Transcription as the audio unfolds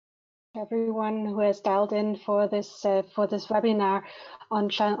everyone who has dialed in for this webinar on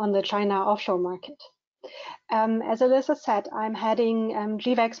the China offshore market. As Alyssa said, I'm heading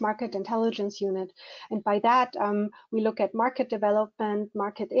GWEC's Market Intelligence unit, and by that we look at market development,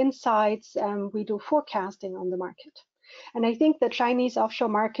 market insights. We do forecasting on the market, and I think the Chinese offshore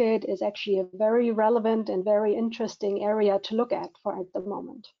market is actually a very relevant and very interesting area to look at the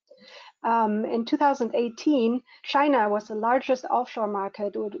moment. In 2018, China was the largest offshore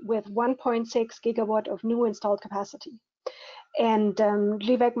market with 1.6 gigawatt of new installed capacity. And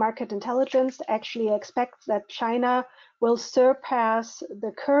GWEC Market Intelligence actually expects that China will surpass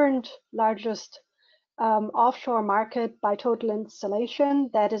the current largest offshore market by total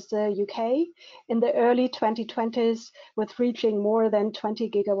installation, that is the UK, in the early 2020s, with reaching more than 20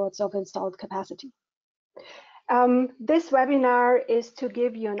 gigawatts of installed capacity. This webinar is to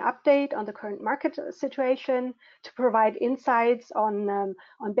give you an update on the current market situation, to provide insights on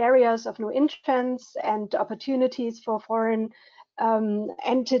barriers of new entrants and opportunities for foreign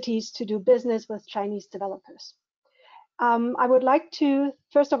entities to do business with Chinese developers. I would like to,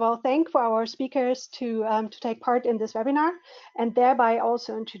 first of all, thank for our speakers to take part in this webinar and thereby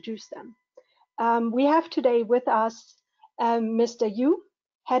also introduce them. We have today with us Mr. Yu,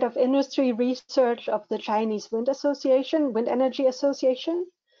 Head of Industry Research of the Chinese Wind Energy Association.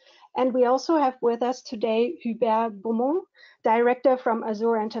 And we also have with us today Hubert Beaumont, Director from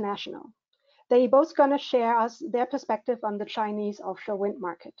Azure International. They both going to share us their perspective on the Chinese offshore wind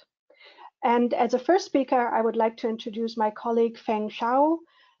market. And as a first speaker, I would like to introduce my colleague Feng Shao,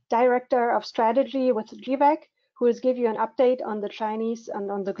 Director of Strategy with GWEC, who will give you an update on the Chinese and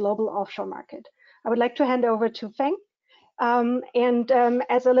on the global offshore market. I would like to hand over to Feng.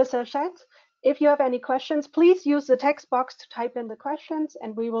 As Alyssa said, if you have any questions, please use the text box to type in the questions,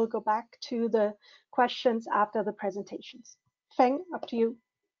 and we will go back to the questions after the presentations. Feng, up to you.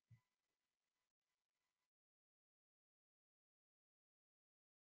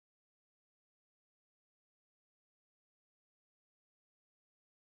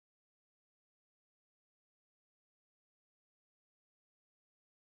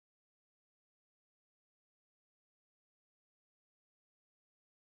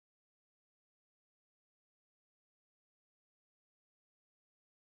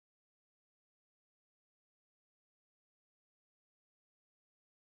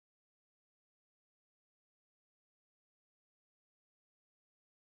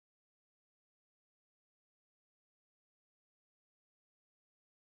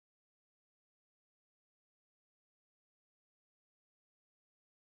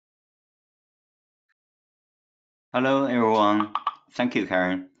 Hello, everyone. Thank you,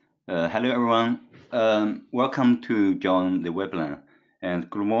 Karen. Hello, everyone. Welcome to join the webinar. And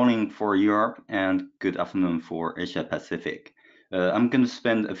good morning for Europe and good afternoon for Asia Pacific. I'm going to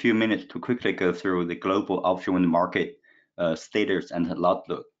spend a few minutes to quickly go through the global offshore wind market status and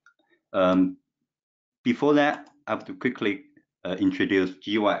outlook. Before that, I have to quickly introduce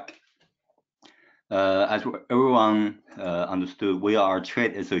GWEC. As everyone understood, we are a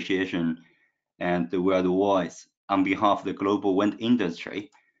trade association and we are the voice on behalf of the global wind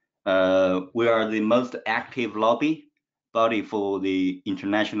industry. We are the most active lobby body for the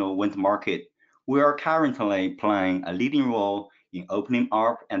international wind market. We are currently playing a leading role in opening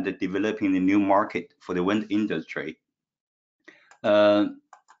up and developing the new market for the wind industry. We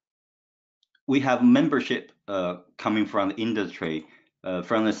have membership coming from the industry.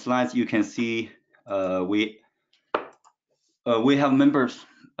 From the slides, you can see we have members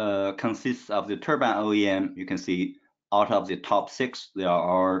consists of the turbine OEM. You can see out of the top 6, there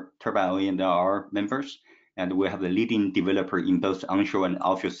are turbine OEM, there are members, and we have the leading developer in both onshore and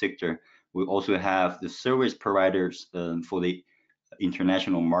offshore sector. We also have the service providers for the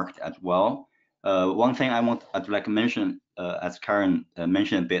international market as well. One thing I'd like to mention, as Karen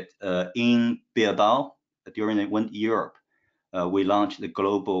mentioned a bit, in Bilbao during the Wind Europe, we launched the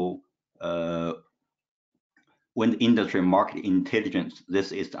global wind industry market intelligence.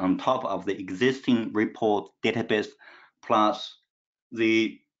 This is on top of the existing report database plus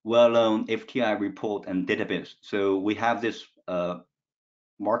the well-known FTI report and database. So we have this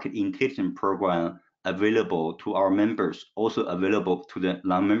market intelligence program available to our members, also available to the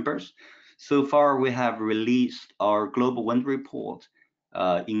non-members. So far, we have released our global wind report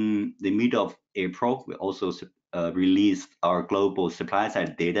in the middle of April. We also released our global supply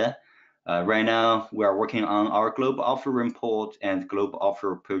side data. Right now, we are working on our global offshore report and global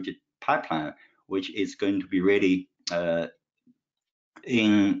offshore project pipeline, which is going to be ready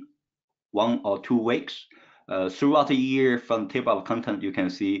in 1 or 2 weeks. Throughout the year, from the table of content, you can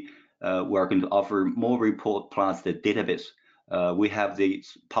see we are going to offer more report plus the database We have the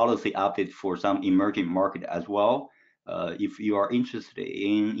policy update for some emerging market as well. If you are interested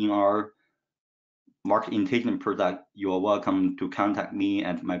in our market intelligence product, you are welcome to contact me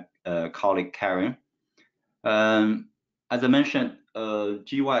and my colleague Karen. As I mentioned,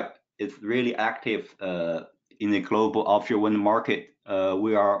 GWEC is really active in the global offshore wind market.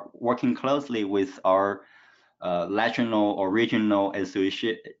 We are working closely with our national or regional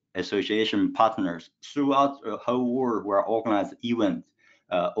association partners throughout the whole world. We're organized events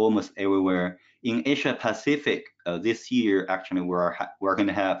almost everywhere. In Asia Pacific, this year actually we're going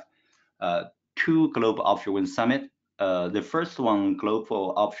to have 2 global offshore wind summit. The first one,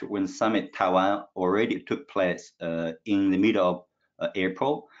 Global Offshore Wind Summit Taiwan, already took place in the middle of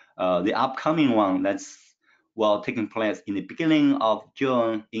April. The upcoming one that's taking place in the beginning of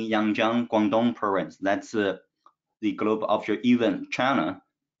June in Yangjiang, Guangdong province. That's the Global Offshore Event China.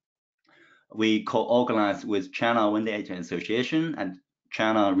 We co-organize with China Wind Energy Association and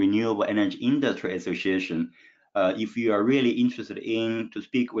China Renewable Energy Industry Association. If you are really interested in to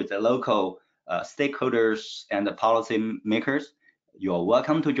speak with the local stakeholders and the policy makers, you are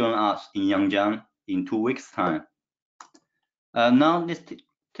welcome to join us in Yangjiang in 2 weeks' time. Now let's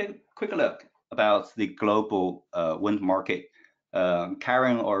take a quick look about the global wind market.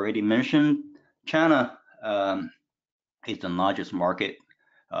 Karen already mentioned China is the largest market,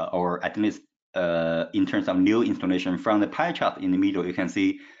 or at least in terms of new installation. From the pie chart in the middle, you can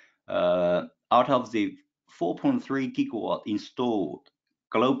see out of the 4.3 gigawatt installed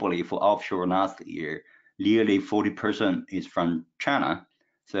globally for offshore last year, nearly 40% is from China.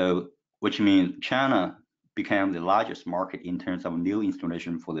 So, which means China became the largest market in terms of new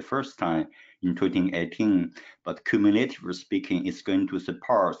installation for the first time in 2018. But cumulatively speaking, it's going to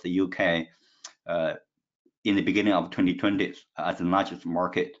surpass the UK in the beginning of 2020 as the largest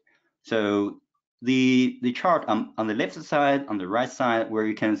market. So the chart on the left side, on the right side, where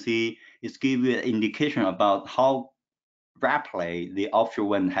you can see, is give you an indication about how rapidly the offshore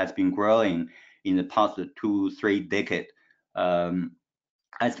wind has been growing in the past 2-3 decades.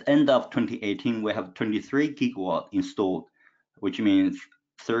 At the end of 2018, we have 23 gigawatt installed, which means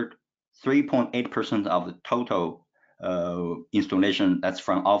 3.8% of the total installation that's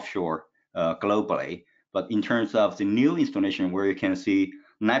from offshore globally. But in terms of the new installation, where you can see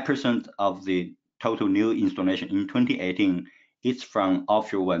 9% of the total new installation in 2018 is from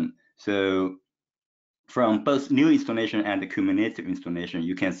offshore wind. So from both new installation and the cumulative installation,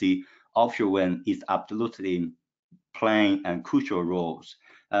 you can see offshore wind is absolutely playing crucial roles.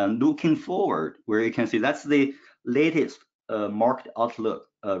 Looking forward, where you can see that's the latest market outlook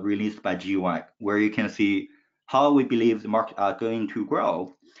released by GWEC, where you can see how we believe the market are going to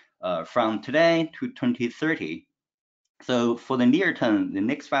grow from today to 2030. So for the near term, the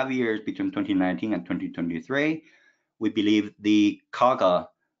next 5 years between 2019 and 2023, we believe the CAGR,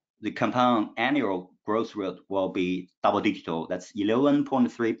 the compound annual growth rate, will be double digital. That's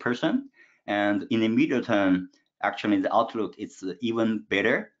 11.3%. And in the medium term, actually the outlook is even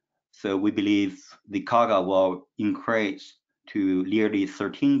better. So we believe the CAGR will increase to nearly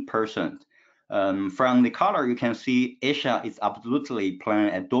 13%. From the color, you can see Asia is absolutely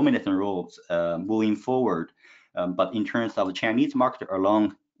playing a dominant role moving forward. But in terms of the Chinese market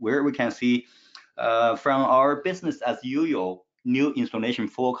alone, where we can see from our business as usual new installation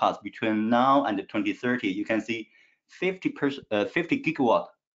forecast between now and 2030, you can see 50 gigawatt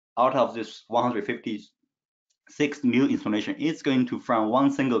out of this 156 new installation is going to from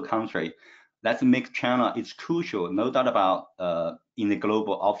one single country. That makes China is crucial, no doubt about, in the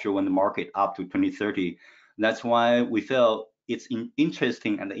global offshore wind market up to 2030. That's why we feel it's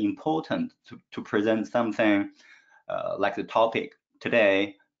interesting and important to present something like the topic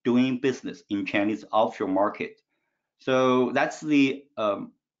today, doing business in Chinese offshore market. So that's the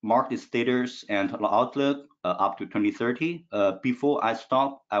market status and outlook up to 2030. Before I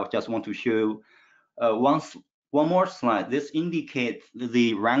stop, I just want to show one more slide. This indicates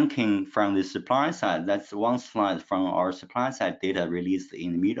the ranking from the supply side. That's one slide from our supply side data released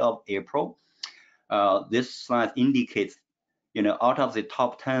in the middle of April. This slide indicates, out of the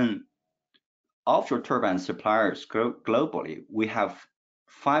top 10 offshore turbine suppliers globally, we have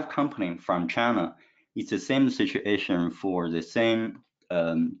 5 companies from China. It's the same situation for the same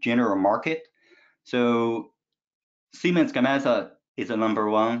general market. So Siemens Gamesa is the number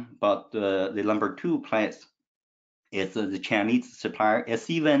 1, but the number 2 place is the Chinese supplier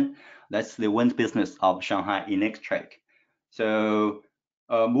S7. That's the wind business of Shanghai Electric. So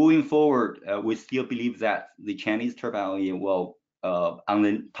moving forward, we still believe that the Chinese turbine will on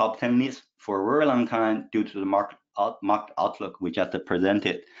the top 10 list for a very long time due to the market outlook we just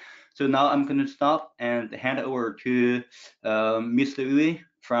presented. So now I'm going to stop and hand over to Mr. Yu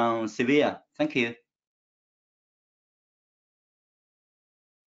from Sevilla. Thank you.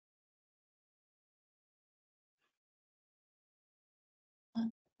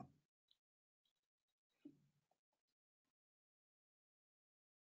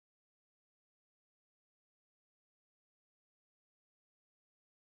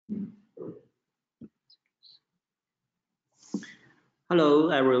 Hello,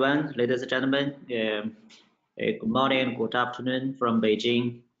 everyone, ladies and gentlemen. Good morning, good afternoon from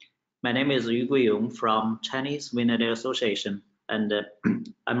Beijing. My name is Yu Guiyong from Chinese Wind Energy Association, and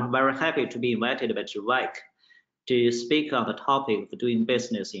I'm very happy to be invited by GWEC to speak on the topic of doing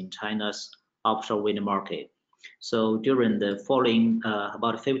business in China's offshore wind market. So during the following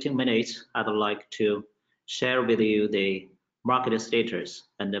about 15 minutes, I'd like to share with you the market status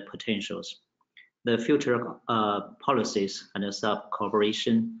and the potentials, the future policies and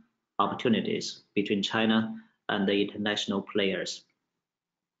sub-cooperation opportunities between China and the international players.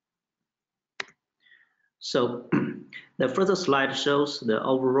 So the first slide shows the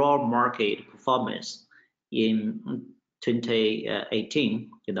overall market performance in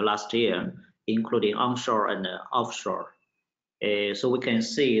 2018, in the last year, including onshore and offshore. So we can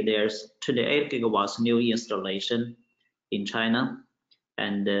see there's 28 gigawatts new installation in China,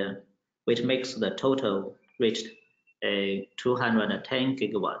 and which makes the total reached 210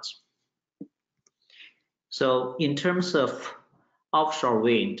 gigawatts. So in terms of offshore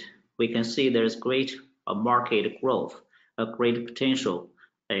wind, we can see there's great market growth, a great potential,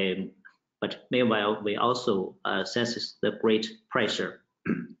 but meanwhile we also sense the great pressure.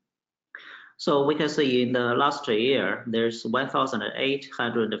 So we can see in the last year there's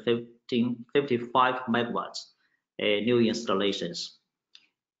 1,855 megawatts new installations,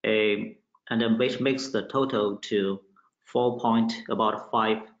 and then which makes the total to about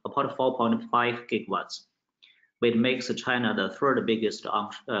 4.5 gigawatts, which makes China the third biggest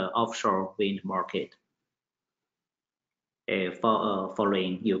offshore wind market,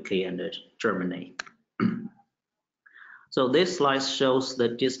 following UK and Germany. So this slide shows the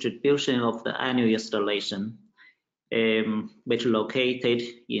distribution of the annual installation, which is located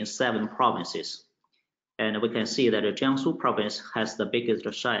in 7 provinces. And we can see that the Jiangsu province has the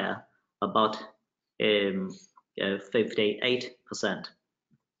biggest share, about 58%.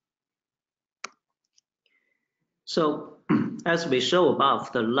 So as we show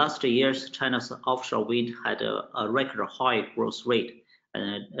above, the last years, China's offshore wind had a record high growth rate,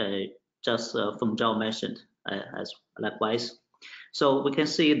 just Feng Zhao mentioned as likewise. So we can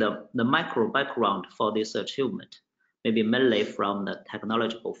see the macro background for this achievement, maybe mainly from the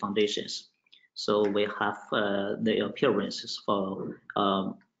technological foundations. So we have the appearances for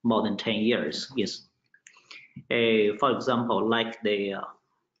more than 10 years. Yes. For example, like the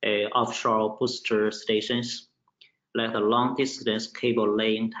offshore booster stations, like the long distance cable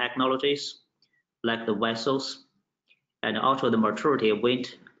laying technologies, like the vessels, and also the maturity of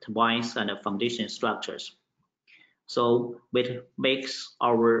wind turbines and foundation structures. So it makes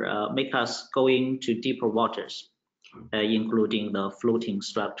us going to deeper waters, including the floating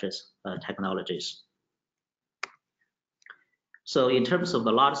structures technologies. So in terms of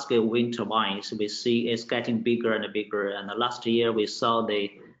the large-scale wind turbines, we see it's getting bigger and bigger. And last year we saw the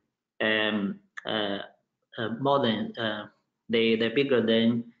more than the bigger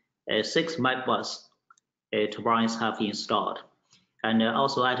than 6 megawatts turbines have installed. And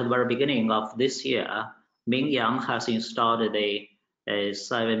also at the very beginning of this year, Mingyang has installed the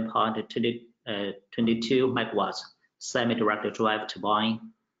 7.22 megawatts semi-direct drive turbine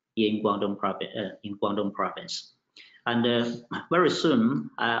in Guangdong province. And very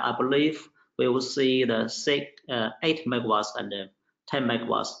soon, I believe we will see the 8 megawatts and 10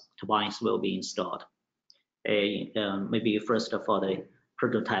 megawatts turbines will be installed. Maybe first for the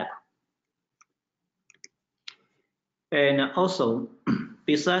prototype. And also,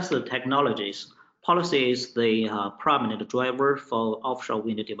 besides the technologies, policy is the prominent driver for offshore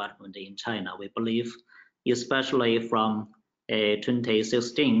wind development in China. We believe, especially from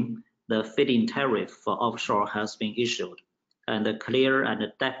 2016, the feed-in tariff for offshore has been issued, and the clear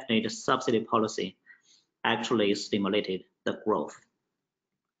and definite subsidy policy actually stimulated the growth.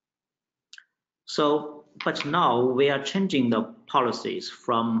 So, but now we are changing the policies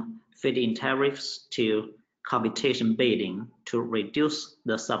from feed-in tariffs to competition bidding to reduce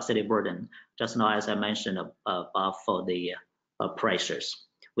the subsidy burden. Just now, as I mentioned above, for the pressures,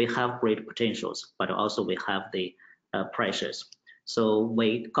 we have great potentials, but also we have the pressures. So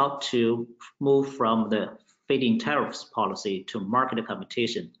we got to move from the feed-in tariffs policy to market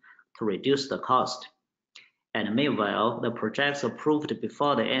competition to reduce the cost. And meanwhile, the projects approved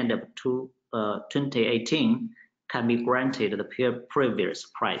before the end of 2018 can be granted the previous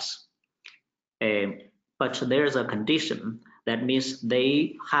price. But there's a condition that means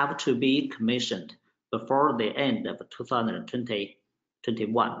they have to be commissioned before the end of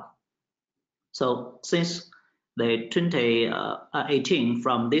 2021. So since the 2018,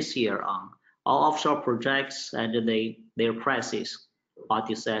 from this year on, all offshore projects and their prices are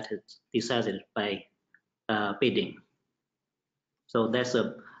decided by bidding. So that's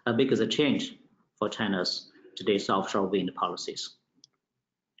a biggest change for China's today's offshore wind policies.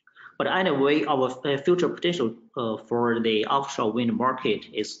 But anyway, our future potential for the offshore wind market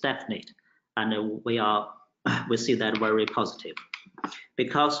is definite, and we see that very positive,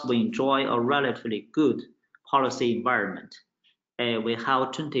 because we enjoy a relatively good policy environment. We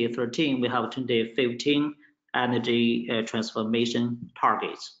have 2013, we have 2015 energy transformation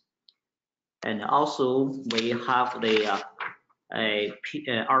targets. And also we have the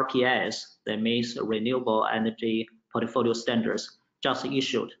RPS, that means Renewable Energy Portfolio Standards, just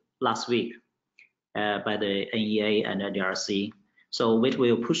issued last week by the NEA and NDRC. So which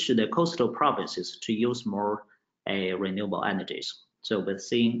will push the coastal provinces to use more renewable energies. So we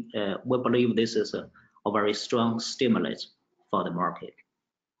believe this is a very strong stimulus for the market.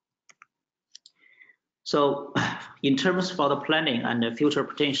 So in terms for the planning and the future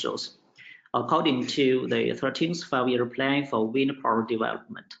potentials, according to the 13th five-year plan for wind power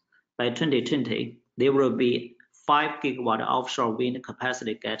development, by 2020, there will be 5 gigawatt offshore wind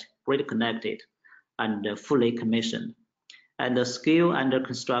capacity get grid connected and fully commissioned. And the scale under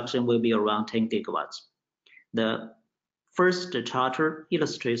construction will be around 10 gigawatts. The first charter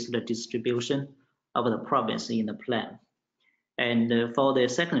illustrates the distribution of the province in the plan. And for the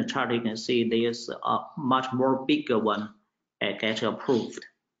second chart, you can see there's a much more bigger one get approved.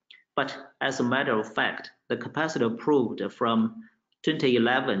 But as a matter of fact, the capacity approved from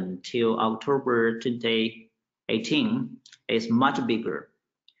 2011 till October 2018 is much bigger,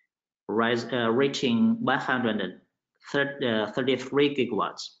 reaching 133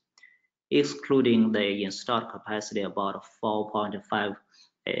 gigawatts, excluding the installed capacity about 4.5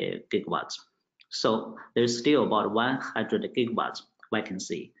 gigawatts. So there's still about 100 gigawatts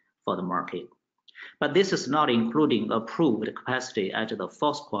vacancy for the market. But this is not including approved capacity at the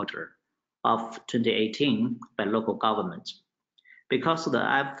fourth quarter of 2018 by local governments, because the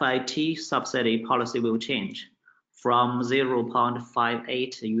FIT subsidy policy will change from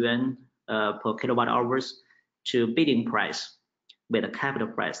 0.58 yuan per kilowatt hours to bidding price with a capital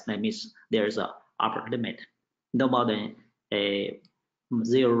price. That means there's an upper limit, no more than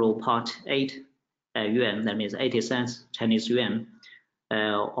 0.8 yuan, that means 80 cents Chinese yuan,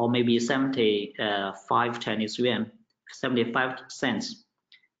 or maybe 75 Chinese yuan, 75 cents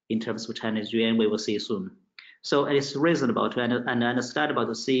in terms of Chinese yuan, we will see soon. So it is reasonable and understandable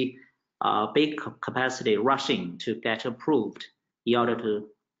to see big capacity rushing to get approved in order to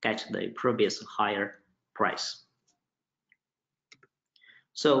get the previous higher price.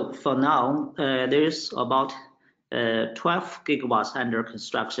 So for now, there's about 12 gigawatts under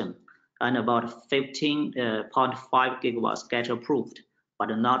construction, and about 15.5 gigawatts get approved, but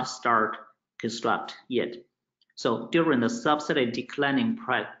not start construct yet. So during the subsidy declining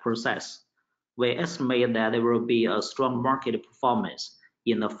process, we estimate that there will be a strong market performance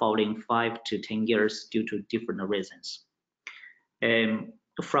in the following 5 to 10 years due to different reasons.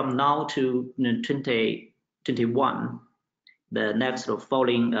 From now to 2021, the next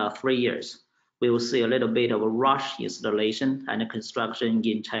following 3 years, we will see a little bit of a rush installation and construction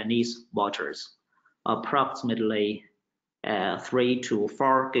in Chinese waters, approximately 3 to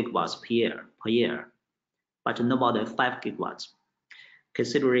 4 gigawatts per year, but no more than 5 gigawatts,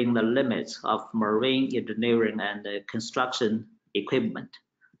 considering the limits of marine engineering and construction equipment,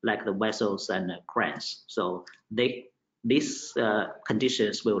 like the vessels and cranes. So these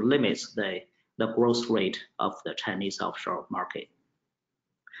conditions will limit the growth rate of the Chinese offshore market.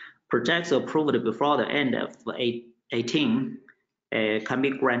 Projects approved before the end of 2018 can be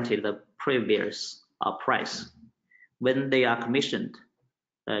granted the previous price when they are commissioned.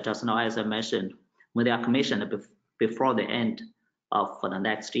 Just now, as I mentioned, when they are commissioned before the end of the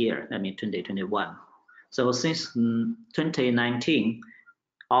next year, I mean 2021. So since 2019,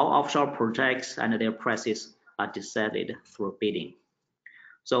 all offshore projects and their prices are decided through bidding.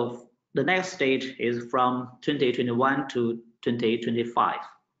 So the next stage is from 2021 to 2025.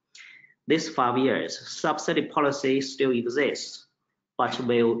 These 5 years, subsidy policy still exists, but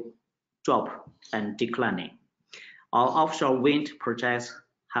will drop and declining. All offshore wind projects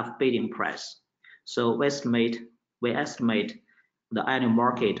have bidding price. So we estimate the annual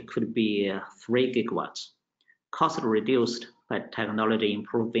market could be 3 gigawatts. cost reduced by technology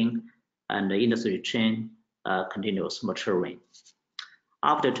improving, and the industry chain continues maturing.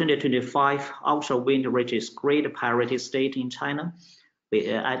 After 2025, offshore wind reaches great parity state in China.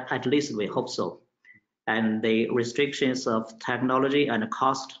 At least we hope so. And the restrictions of technology and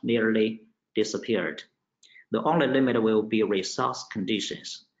cost nearly disappeared. The only limit will be resource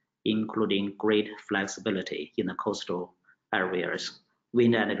conditions, including great flexibility in the coastal areas,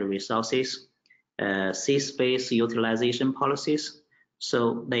 wind energy resources, sea space utilization policies.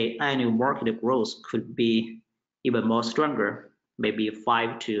 So the annual market growth could be even more stronger, maybe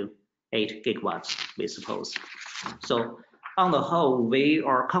 5 to 8 gigawatts, we suppose. So on the whole, we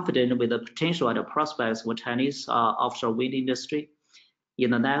are confident with the potential and the prospects for Chinese offshore wind industry.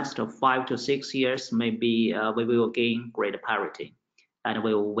 In the next 5 to 6 years, maybe we will gain great parity and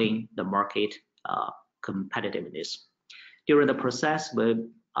we will win the market competitiveness. During the process, we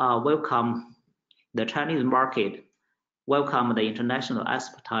welcome the Chinese market, welcome the international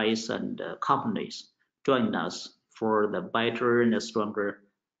expertise and companies join us for the better and stronger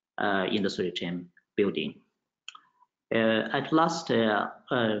industry chain building. At last,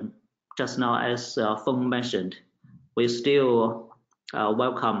 just now, as Feng mentioned, we still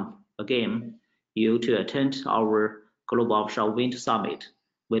welcome again you to attend our Global Offshore Wind Summit,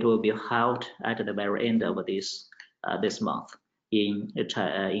 which will be held at the very end of this month in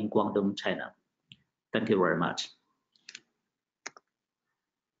Guangdong, China. Thank you very much.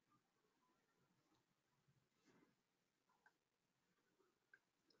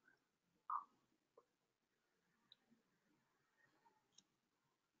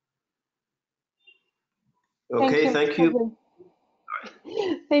 Okay, thank you.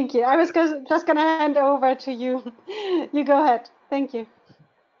 Thank you. I was just going to hand over to you. You go ahead. Thank you.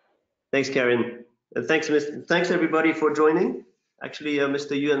 Thanks, Karen. And thanks everybody for joining. Actually,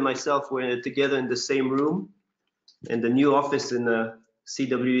 Mr. Yu and myself were together in the same room in the new office in the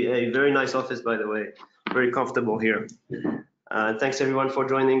CWA. Very nice office, by the way. Very comfortable here. Thanks everyone for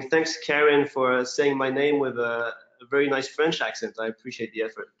joining. Thanks, Karen, for saying my name with a very nice French accent. I appreciate the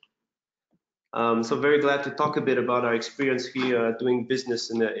effort. So very glad to talk a bit about our experience here doing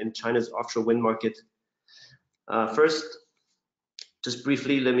business in China's offshore wind market. First, just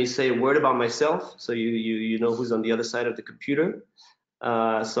briefly, let me say a word about myself, so you know who's on the other side of the computer.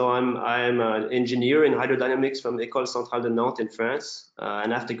 So I'm an engineer in hydrodynamics from École Centrale de Nantes in France.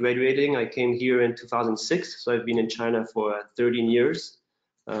 And after graduating, I came here in 2006. So I've been in China for 13 years.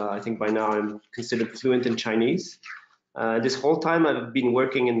 I think by now I'm considered fluent in Chinese. This whole time I've been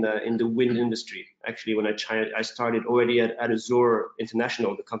working in the wind industry. Actually, when I started already at Azure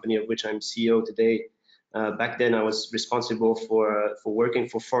International, the company of which I'm CEO today. Back then I was responsible for working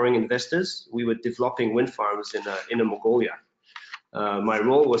for foreign investors. We were developing wind farms in Inner Mongolia. My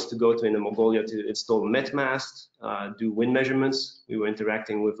role was to go to Inner Mongolia to install met mast, do wind measurements. We were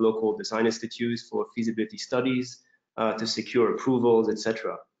interacting with local design institutes for feasibility studies, to secure approvals,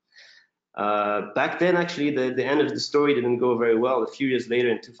 etc. Back then, actually, the end of the story didn't go very well. A few years later,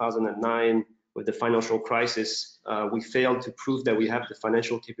 in 2009, with the financial crisis, we failed to prove that we have the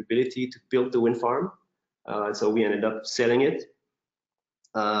financial capability to build the wind farm. So we ended up selling it.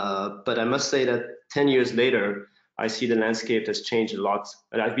 But I must say that 10 years later, I see the landscape has changed a lot.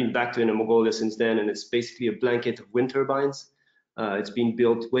 And I've been back to Inner Mongolia since then, and it's basically a blanket of wind turbines. It's been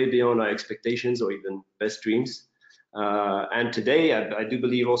built way beyond our expectations or even best dreams. And today, I do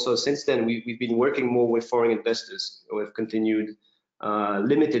believe also since then, we've been working more with foreign investors who have continued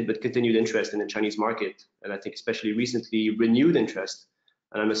limited but continued interest in the Chinese market. And I think especially recently, renewed interest.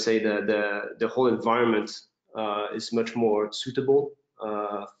 And I must say that the whole environment is much more suitable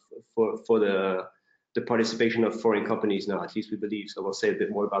for the participation of foreign companies now, at least we believe. So we'll say a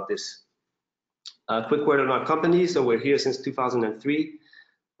bit more about this. A quick word on our company. So we're here since 2003.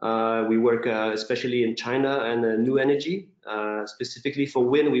 We work especially in China and new energy. Specifically for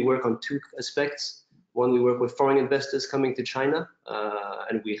wind, we work on two aspects. One, we work with foreign investors coming to China,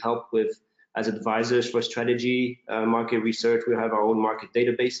 and we help with, as advisors for strategy, market research. We have our own market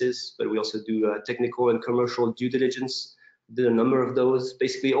databases, but we also do technical and commercial due diligence. Did a number of those.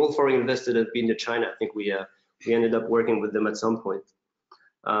 Basically, all foreign investors that have been to China, I think we ended up working with them at some point.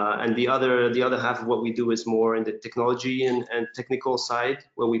 And the other half of what we do is more in the technology and technical side,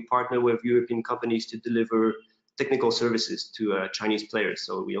 where we partner with European companies to deliver technical services to Chinese players.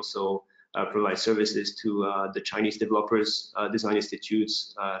 So we also provide services to the Chinese developers, design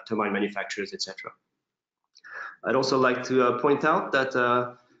institutes, turbine manufacturers, etc. I'd also like to point out that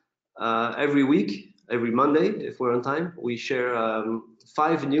every week, every Monday, if we're on time, we share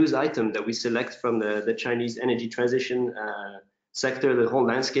 5 news items that we select from the Chinese energy transition sector, the whole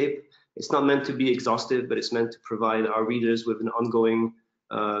landscape. It's not meant to be exhaustive, but it's meant to provide our readers with an ongoing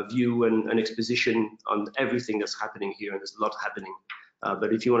view and an exposition on everything that's happening here, and there's a lot happening.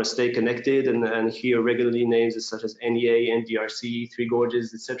 But if you want to stay connected and hear regularly names such as NEA, NDRC, Three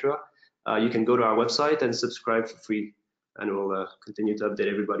Gorges, etc., you can go to our website and subscribe for free, and we'll continue to update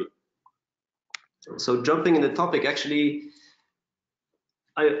everybody. So jumping in the topic, actually,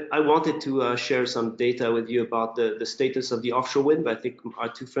 I wanted to share some data with you about the status of the offshore wind, but I think our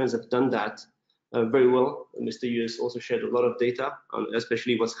two friends have done that very well. Mr. Yu has also shared a lot of data, on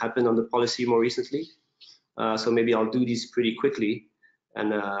especially what's happened on the policy more recently. So maybe I'll do these pretty quickly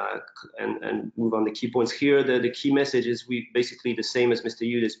and move on the key points here. The key message is we basically the same as Mr.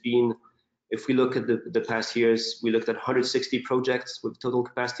 Yu has been. If we look at the past years, we looked at 160 projects with total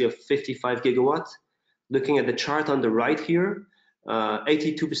capacity of 55 gigawatts. Looking at the chart on the right here,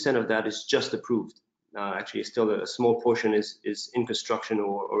 82% of that is just approved. Actually, still a small portion is in construction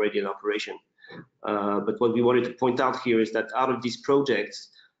or already in operation. But what we wanted to point out here is that out of these projects,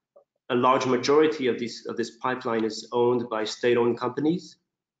 a large majority of this pipeline is owned by state-owned companies.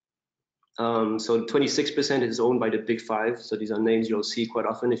 So 26% is owned by the big five. So these are names you'll see quite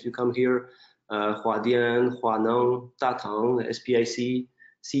often if you come here. Huadian, Huaneng, Datang, SPIC,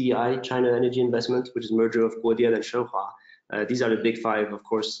 CEI, China Energy Investment, which is a merger of Guodian and Shenhua. These are the big five, of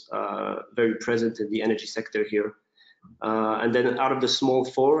course, very present in the energy sector here. And then out of the small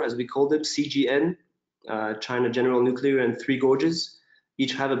four, as we call them, CGN, China General Nuclear, and Three Gorges,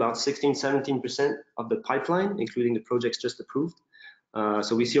 each have about 16–17% of the pipeline, including the projects just approved.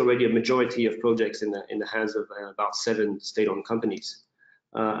 So we see already a majority of projects in the hands of about 7 state-owned companies.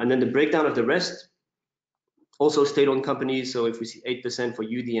 And then the breakdown of the rest, also state-owned companies. So if we see 8% for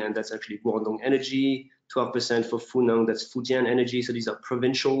UDN, that's actually Guangdong Energy, 12% for Funeng, that's Fujian Energy. So these are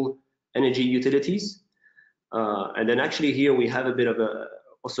provincial energy utilities. And then actually here we have a bit of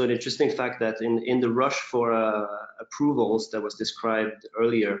also an interesting fact that in the rush for approvals that was described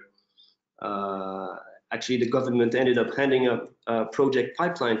earlier, actually the government ended up handing up a project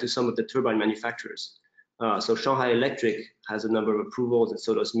pipeline to some of the turbine manufacturers. So Shanghai Electric has a number of approvals, and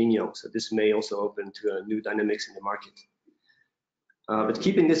so does Mingyong. So this may also open to new dynamics in the market. But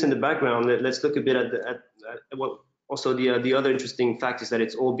keeping this in the background, let's look a bit at what also the other interesting fact is that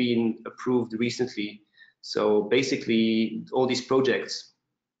it's all been approved recently. So basically, all these projects,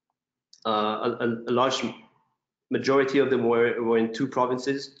 a large majority of them were in 2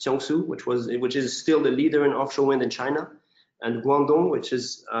 provinces: Jiangsu, which is still the leader in offshore wind in China, and Guangdong, which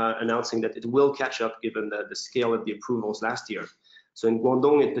is announcing that it will catch up given the scale of the approvals last year. So in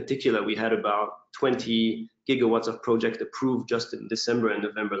Guangdong in particular, we had about 20 gigawatts of project approved just in December and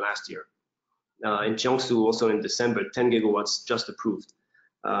November last year. In Jiangsu, also in December, 10 gigawatts just approved.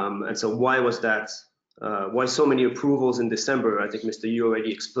 And so why was that? Why so many approvals in December? I think Mr. Yu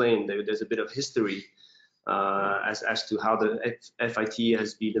already explained. There's a bit of history as to how the FIT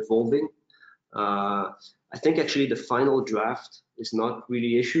has been evolving. I think actually the final draft is not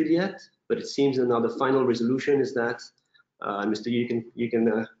really issued yet, but it seems that now the final resolution is that, Mr. Yu, you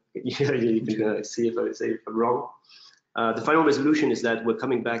can see if I'm wrong. The final resolution is that we're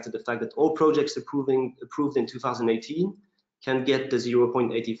coming back to the fact that all projects approved in 2018 can get the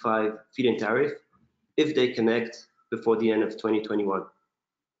 0.85 feed-in tariff if they connect before the end of 2021.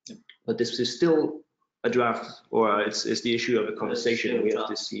 But this is still a draft, or it's the issue of a conversation. We have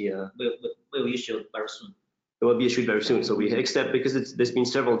to see. Will be issued very soon. It will be issued very soon. So we accept, because there's been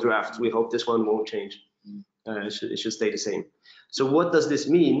several drafts. We hope this one won't change. It should stay the same. So what does this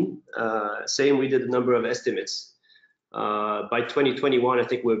mean? Same, we did a number of estimates. By 2021, I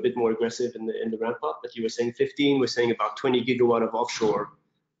think we're a bit more aggressive in the ramp up. But you were saying 15. We're saying about 20 gigawatt of offshore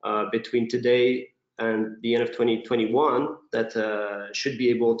between today and the end of 2021 that should be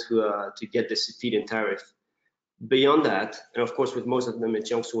able to get this feed-in tariff. Beyond that, and of course with most of them in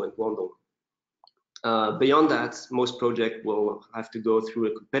Jiangsu and Guangdong, beyond that, most projects will have to go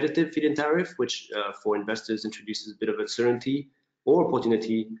through a competitive feed-in tariff, which for investors introduces a bit of uncertainty or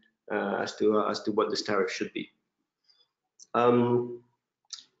opportunity as to what this tariff should be.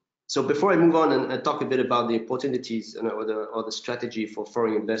 So before I move on and talk a bit about the opportunities or the strategy for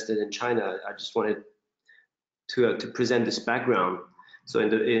foreign investors in China, I just wanted to present this background. So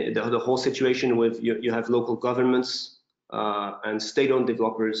in the whole situation with you have local governments and state-owned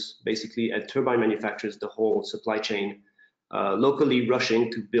developers, basically at turbine manufacturers, the whole supply chain, locally rushing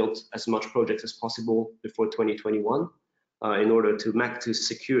to build as much projects as possible before 2021 in order to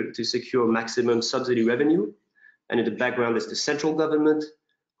secure maximum subsidy revenue. And in the background is the central government,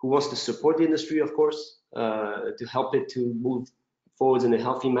 who wants to support the industry, of course, to help it to move forwards in a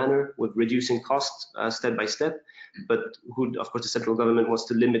healthy manner with reducing costs step by step, but of course, the central government wants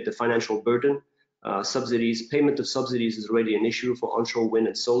to limit the financial burden. Subsidies, payment of subsidies is already an issue for onshore wind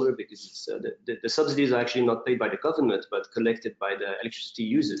and solar because it's, the subsidies are actually not paid by the government, but collected by the electricity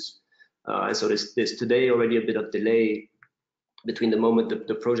users. And so there's today already a bit of delay between the moment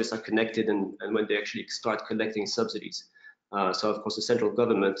the projects are connected and when they actually start collecting subsidies. So of course, the central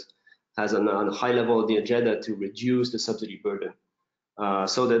government has on a high level of the agenda to reduce the subsidy burden.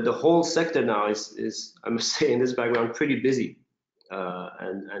 So that the whole sector now is, I must say, in this background, pretty busy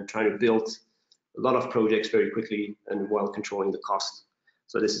and trying to build a lot of projects very quickly and while controlling the cost.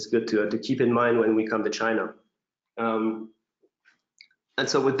 So this is good to keep in mind when we come to China. And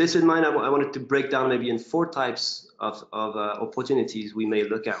so with this in mind, I wanted to break down maybe in 4 types of opportunities we may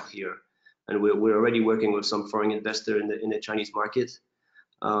look at here. And we're already working with some foreign investor in the Chinese market.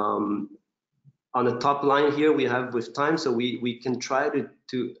 On the top line here, we have with time, so we can try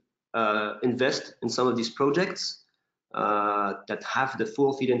to invest in some of these projects that have the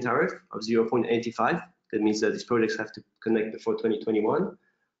full feed-in tariff of 0.85. That means that these projects have to connect before 2021.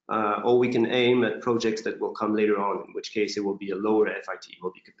 Or we can aim at projects that will come later on, in which case it will be a lower FIT. It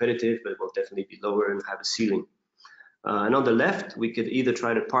will be competitive, but it will definitely be lower and have a ceiling. And on the left, we could either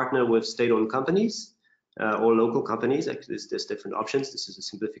try to partner with state-owned companies or local companies. There's different options. This is a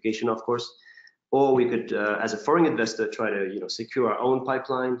simplification, of course. Or we could, as a foreign investor, try to secure our own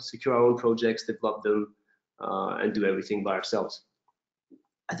pipeline, secure our own projects, develop them, and do everything by ourselves.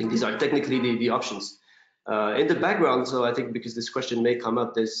 I think these are technically the options. In the background, so I think because this question may come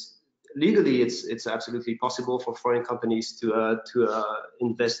up, legally it's absolutely possible for foreign companies to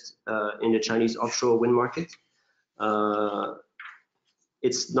invest in the Chinese offshore wind market.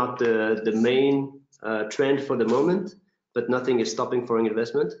 It's not the main trend for the moment, but nothing is stopping foreign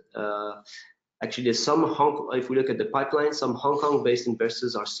investment. Actually, there's some if we look at the pipeline, some Hong Kong-based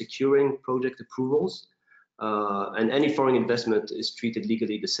investors are securing project approvals, and any foreign investment is treated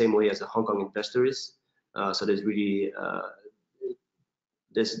legally the same way as a Hong Kong investor is. So there's really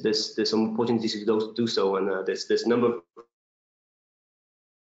there's some opportunities to do so, and there's a number of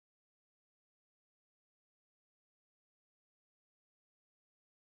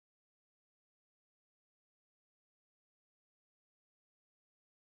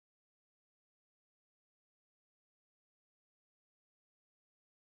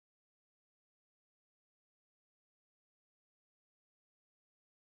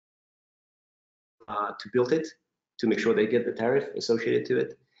to build it, to make sure they get the tariff associated to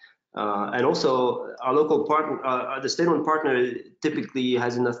it. And also our local partner, the state-owned partner typically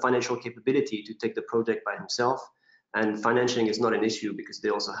has enough financial capability to take the project by himself, and financing is not an issue because they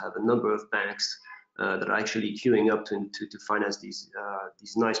also have a number of banks that are actually queuing up to finance these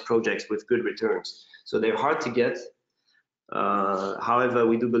nice projects with good returns. So they're hard to get. However,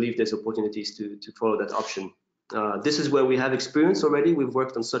 we do believe there's opportunities to follow that option. This is where we have experience already. We've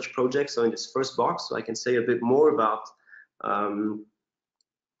worked on such projects. So in this first box, so I can say a bit more about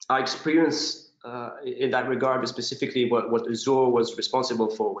our experience in that regard, but specifically what Azure was responsible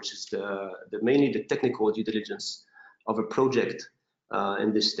for, which is mainly the technical due diligence of a project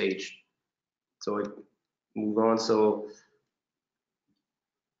in this stage. So I move on. So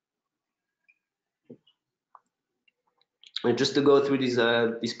and just to go through these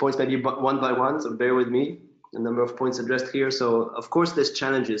points maybe one by one, so bear with me. A number of points addressed here. So of course there's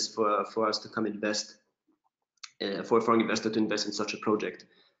challenges for us to come invest, for a foreign investor to invest in such a project.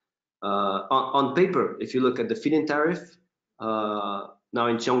 On paper, if you look at the feed-in tariff, now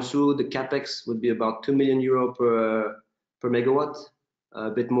in Jiangsu, the capex would be about 2 million euro per megawatt, a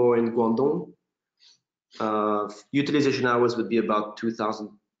bit more in Guangdong. Utilization hours would be about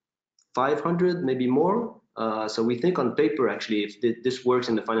 2,500, maybe more. So we think on paper, actually, if this works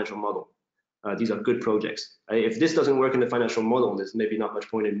in the financial model, these are good projects. If this doesn't work in the financial model, there's maybe not much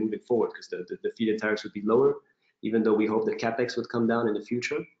point in moving forward because the feed-in tariffs would be lower, even though we hope the capex would come down in the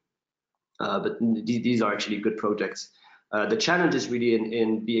future. But these are actually good projects. The challenge is really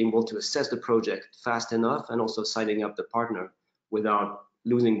in being able to assess the project fast enough and also signing up the partner without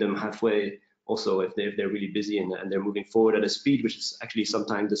losing them halfway. Also, if they're really busy and they're moving forward at a speed which is actually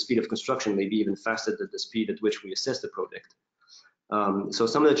sometimes the speed of construction, maybe even faster than the speed at which we assess the project. So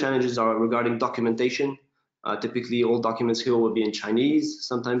some of the challenges are regarding documentation. Typically, all documents here will be in Chinese,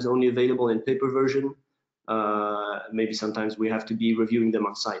 sometimes only available in paper version. Maybe sometimes we have to be reviewing them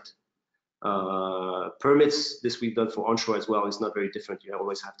on site. Permits, this we've done for onshore as well, is not very different. You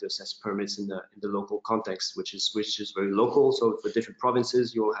always have to assess permits in the local context, which is very local. So for different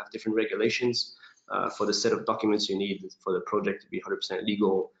provinces, you will have different regulations for the set of documents you need for the project to be 100%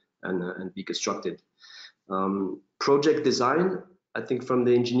 legal and be constructed. Project design, I think from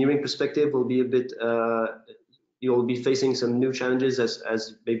the engineering perspective, will be a bit, you'll be facing some new challenges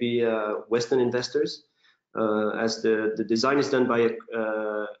as maybe Western investors, as the design is done by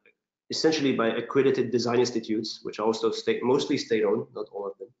essentially by accredited design institutes, which are also mostly state-owned, not all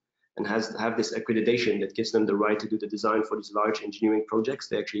of them, and have this accreditation that gives them the right to do the design for these large engineering projects.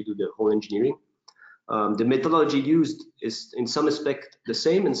 They actually do the whole engineering. The methodology used is in some aspect the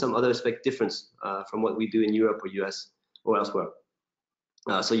same, in some other aspect different from what we do in Europe or US or elsewhere.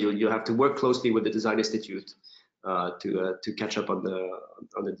 So you have to work closely with the design institute to catch up on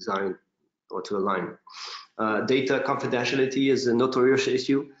the design or to align. Data confidentiality is a notorious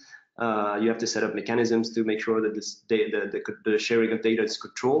issue. You have to set up mechanisms to make sure that the sharing of data is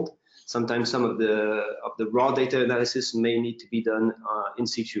controlled. Sometimes some of the raw data analysis may need to be done in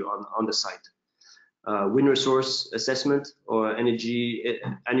situ on the site. Wind resource assessment or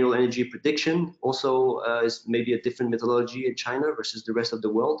annual energy prediction also is maybe a different methodology in China versus the rest of the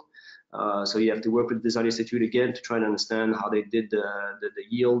world. So you have to work with the design institute again to try and understand how they did the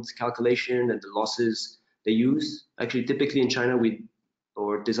yield calculation and the losses they use. Actually, typically in China,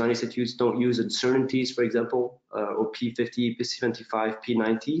 design institutes don't use uncertainties, for example, or P50, P75,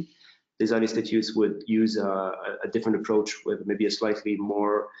 P90. Design institutes would use a different approach with maybe a slightly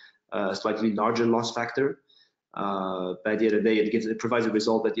larger loss factor. By the end of the day, it provides a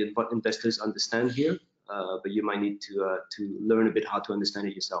result that the investors understand here, but you might need to learn a bit how to understand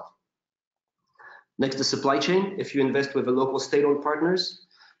it yourself. Next, the supply chain. If you invest with a local state-owned partners,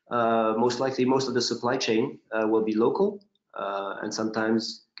 most likely most of the supply chain will be local, and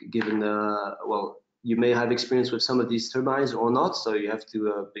sometimes given well, you may have experience with some of these turbines or not, so you have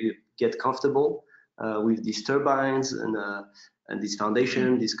to get comfortable with these turbines and these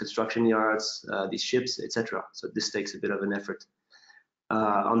foundations, these construction yards, these ships, etc. So this takes a bit of an effort.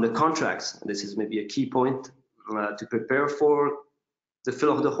 On the contracts, this is maybe a key point to prepare for.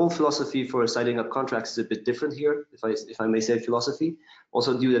 The whole philosophy for signing up contracts is a bit different here, if I may say philosophy.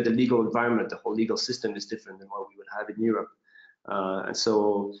 Also due to the legal environment, the whole legal system is different than what we would have in Europe. And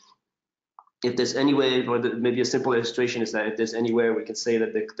so if there's any way, or maybe a simple illustration is that if there's anywhere we can say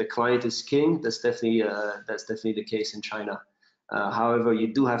that the client is king, that's definitely the case in China. However,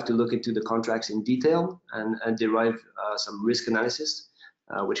 you do have to look into the contracts in detail and derive some risk analysis,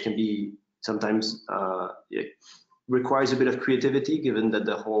 which can be sometimes requires a bit of creativity, given that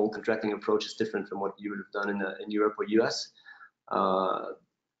the whole contracting approach is different from what you would have done in Europe or US,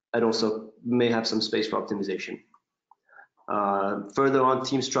 and also may have some space for optimization. Further on,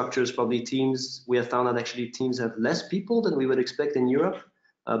 team structures, probably teams, we have found that actually teams have less people than we would expect in Europe,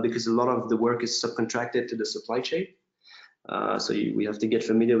 because a lot of the work is subcontracted to the supply chain. So we have to get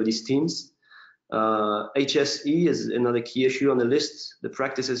familiar with these teams. HSE is another key issue on the list. The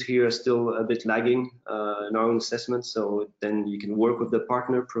practices here are still a bit lagging in our own assessment. So then you can work with the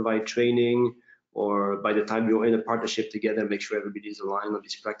partner, provide training, or by the time you're in a partnership together, make sure everybody's aligned on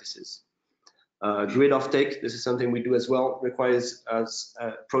these practices. Grid offtake, this is something we do as well, requires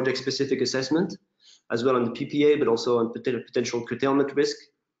project-specific assessment, as well on the PPA, but also on potential curtailment risk.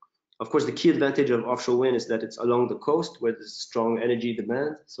 Of course, the key advantage of offshore wind is that it's along the coast where there's strong energy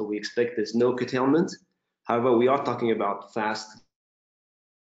demand, so we expect there's no curtailment. However, we are talking about fast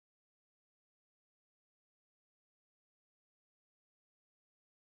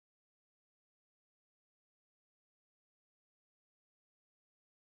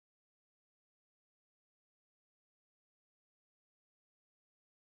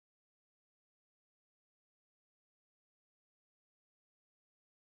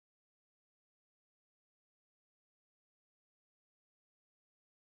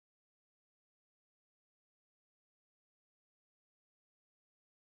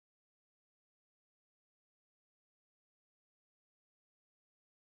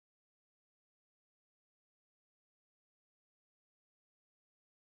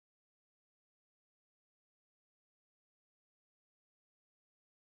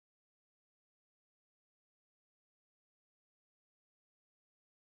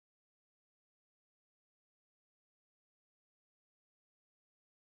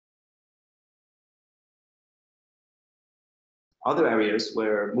other areas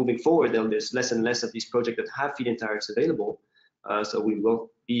where moving forward, there's less and less of these projects that have feed-in tariffs available. So we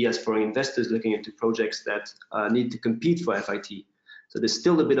will be, as foreign investors, looking into projects that need to compete for FIT. So there's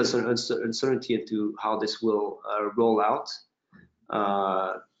still a bit of uncertainty into how this will roll out.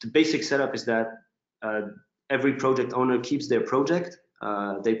 The basic setup is that every project owner keeps their project.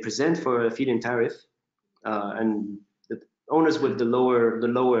 They present for a feed-in tariff, and the owners with the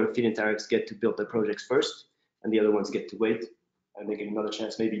lower feed-in tariffs get to build their projects first, and the other ones get to wait and they get another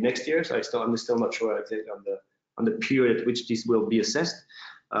chance maybe next year. So I'm still not sure on the period at which these will be assessed.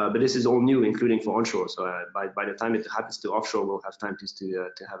 But this is all new, including for onshore. So by the time it happens to offshore, we'll have time to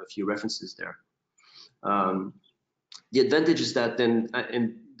have a few references there. The advantage is that then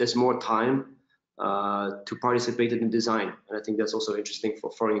there's more time to participate in the design. And I think that's also interesting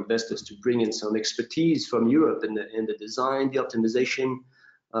for foreign investors to bring in some expertise from Europe in the design, the optimization,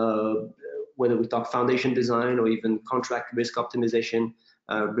 whether we talk foundation design or even contract risk optimization,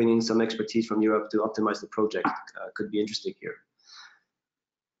 bringing some expertise from Europe to optimize the project could be interesting here.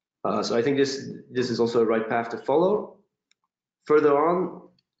 So I think this is also a right path to follow. Further on,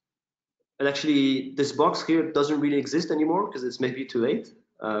 and actually this box here doesn't really exist anymore because it's maybe too late.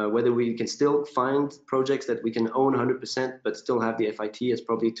 Whether we can still find projects that we can own 100% but still have the FIT, it's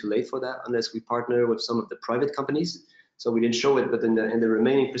probably too late for that unless we partner with some of the private companies. So we didn't show it, but in the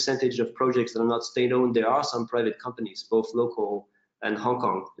remaining percentage of projects that are not state-owned, there are some private companies, both local and Hong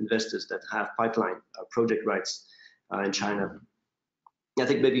Kong investors that have pipeline project rights in China. I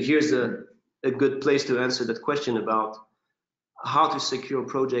think maybe here's a good place to answer that question about how to secure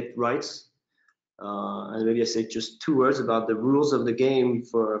project rights. And maybe I say just 2 words about the rules of the game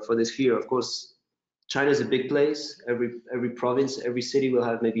for this here. Of course, China is a big place. Every province, every city will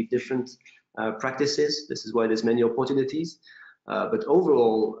have maybe different practices. This is why there's many opportunities. But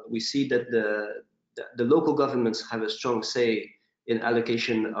overall, we see that the local governments have a strong say in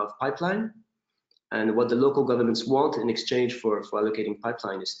allocation of pipeline. And what the local governments want in exchange for allocating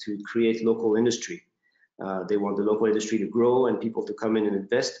pipeline is to create local industry. They want the local industry to grow and people to come in and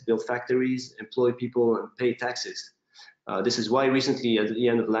invest, build factories, employ people, and pay taxes. This is why recently, at the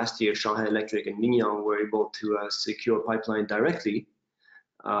end of last year, Shanghai Electric and Mingyang were able to secure pipeline directly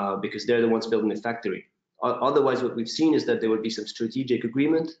because they're the ones building the factory. Otherwise, what we've seen is that there would be some strategic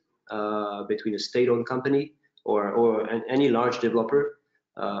agreement between a state-owned company or any large developer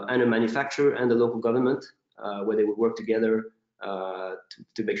and a manufacturer and the local government, where they would work together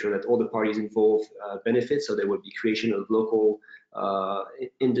to make sure that all the parties involved benefit. So there would be creation of local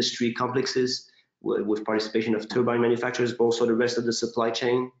industry complexes with participation of turbine manufacturers, but also the rest of the supply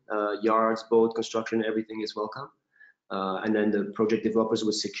chain, yards, boat construction, everything is welcome. And then the project developers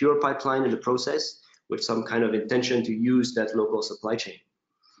would secure pipeline in the process with some kind of intention to use that local supply chain.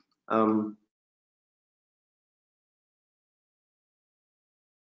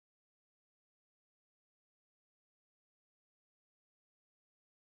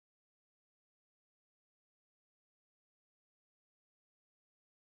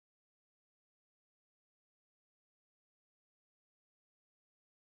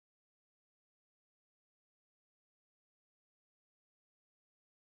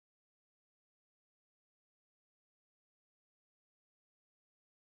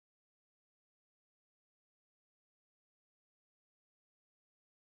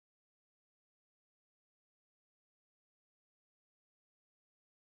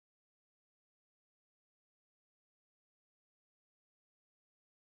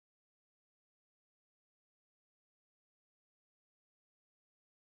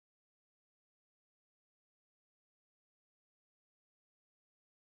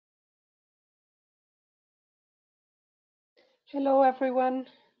 Hello, everyone.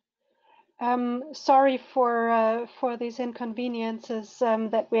 Sorry for these inconveniences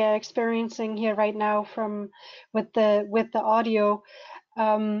that we are experiencing here right now with the audio.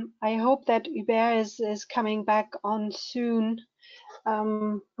 I hope that Hubert is coming back on soon.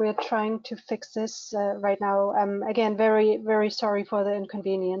 We're trying to fix this right now. Again, very sorry for the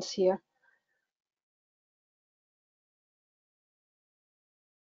inconvenience here.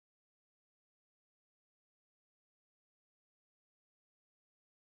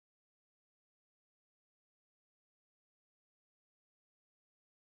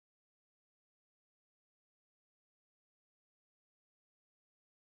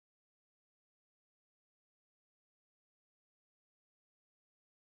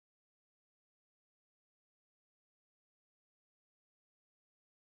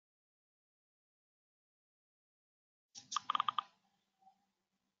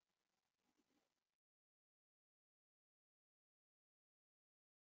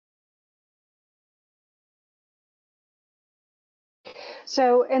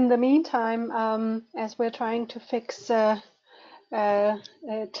 So in the meantime, as we're trying to fix the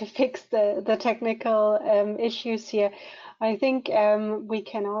technical issues here, I think we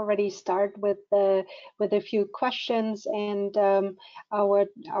can already start with a few questions, and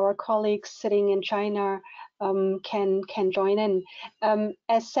our colleagues sitting in China can join in.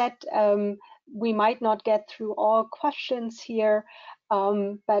 As said, we might not get through all questions here.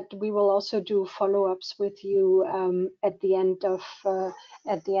 but we will also do follow-ups with you at the end of the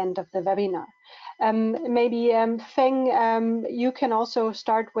webinar. Maybe Feng, you can also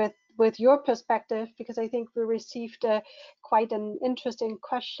start with your perspective, because I think we received quite an interesting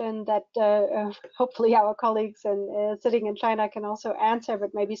question that hopefully our colleagues sitting in China can also answer,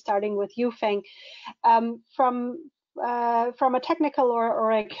 but maybe starting with you, Feng. From a technical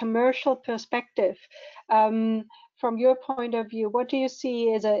or a commercial perspective, from your point of view, what do you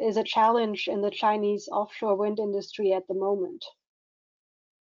see as a challenge in the Chinese offshore wind industry at the moment?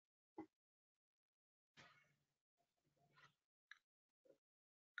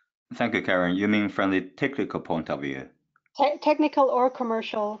 Thank you, Karen. You mean from the technical point of view? Technical or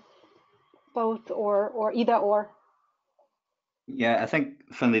commercial, both or either or? Yeah, I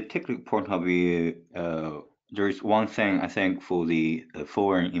think from the technical point of view, there is one thing I think for the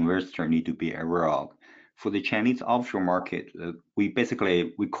foreign investor need to be aware of. For the Chinese offshore market, we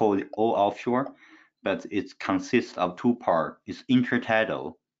call it all offshore, but it consists of two parts. It's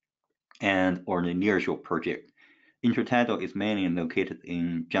intertidal and or the nearshore project. Intertidal is mainly located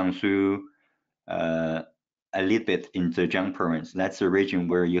in Jiangsu, a little bit in Zhejiang province. That's the region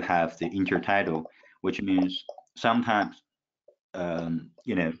where you have the intertidal, which means sometimes it's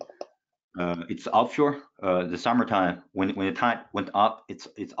offshore. The summertime when the tide went up, it's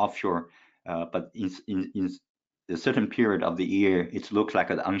offshore, but in a certain period of the year, it looks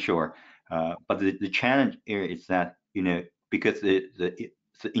like an onshore. But the challenge here is that because it's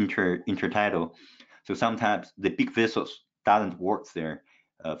intertidal, so sometimes the big vessels doesn't work there.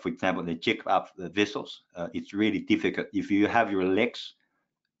 For example, the jack-up vessels, it's really difficult if you have your legs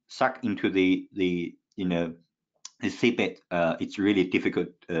sucked into the seabed. It's really difficult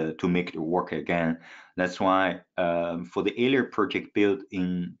to make it work again. That's why for the earlier project built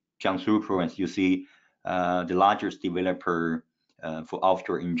in Jiangsu province, you see the largest developer for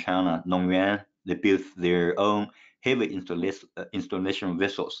offshore in China, Longyuan, they built their own heavy installation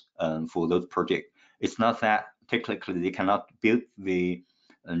vessels for those projects. It's not that technically they cannot build the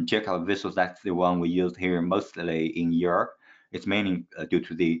jack-up vessels. That's the one we use here mostly in Europe. It's mainly due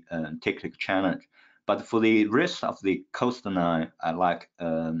to the technical challenge. But for the rest of the coastline, like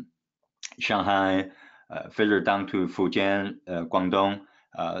Shanghai, further down to Fujian, Guangdong,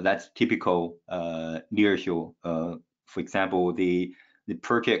 that's typical nearshore. For example, the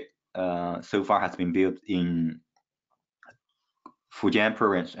project so far has been built in Fujian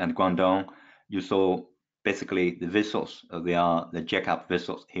province and Guangdong. You saw basically the vessels. They are the jack-up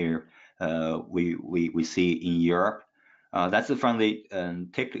vessels here. We see in Europe. That's from the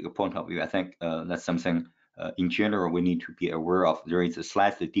technical point of view. I think that's something in general we need to be aware of. There is a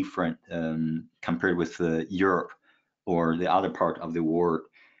slightly different compared with Europe or the other part of the world.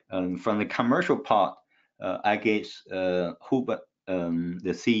 From the commercial part, I guess Hubert,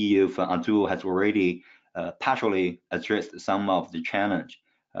 the CEO for Azul, has already partially addressed some of the challenge.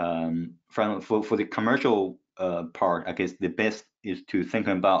 For the commercial part, I guess the best is to think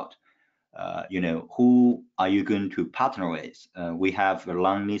about who are you going to partner with? We have a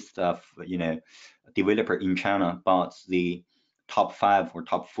long list of developer in China, but the top 5 or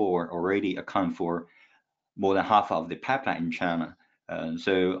top 4 already account for more than half of the pipeline in China.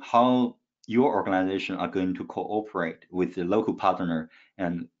 So how your organization are going to cooperate with the local partner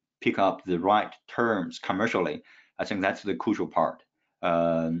and pick up the right terms commercially, I think that's the crucial part.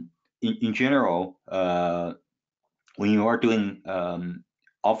 In general, when you are doing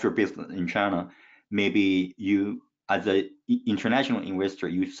offshore business in China, maybe you, as an international investor,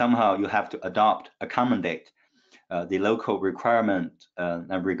 you have to accommodate the local requirement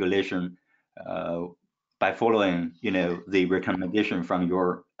and regulation by following, the recommendation from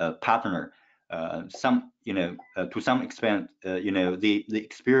your partner. To some extent, the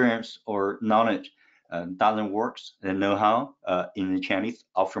experience or knowledge doesn't work, the know-how in the Chinese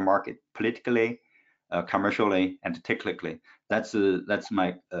offshore market, politically, commercially, and technically. That's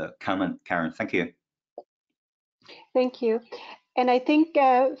my comment, Karen. Thank you. Thank you. And I think,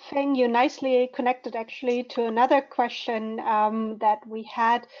 Feng, you nicely connected actually to another question that we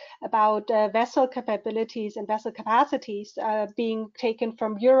had about vessel capabilities and vessel capacities being taken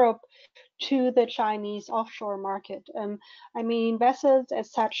from Europe to the Chinese offshore market. I mean, vessels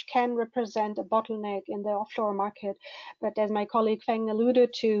as such can represent a bottleneck in the offshore market, but as my colleague Feng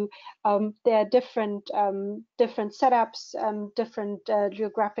alluded to, there are different setups, different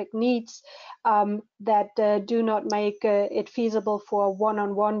geographic needs that do not make it feasible for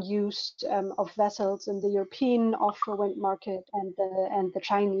one-on-one use of vessels in the European offshore wind market and the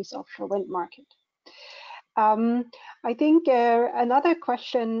Chinese offshore wind market. I think another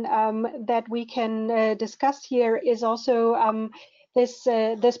question that we can discuss here is also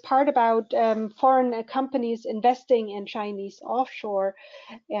this part about foreign companies investing in Chinese offshore,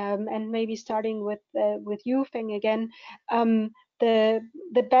 and maybe starting with you, Feng, again.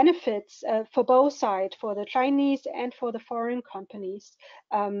 The benefits for both sides, for the Chinese and for the foreign companies,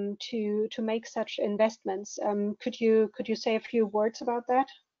 to make such investments. Could you say a few words about that?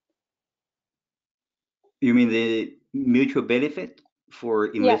 You mean the mutual benefit for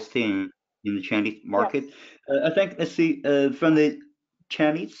investing in the Chinese market? Yes. I think, let's see, from the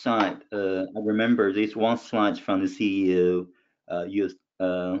Chinese side, I remember this one slide from the CEO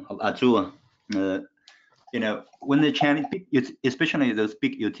of Azure. You know, when the Chinese, especially those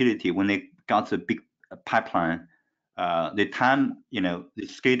big utility, when they got a big pipeline, the time, you know, the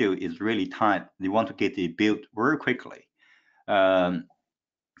schedule is really tight. They want to get it built very quickly.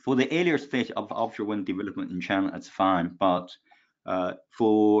 For the earlier stage of offshore wind development in China, that's fine. But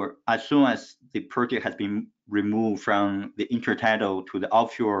for as soon as the project has been removed from the intertidal to the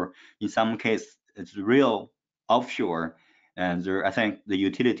offshore, in some cases it's real offshore. And there, I think the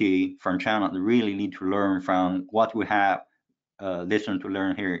utility from China really need to learn from what we have listened to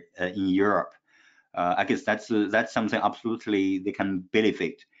learn here in Europe. I guess that's something absolutely they can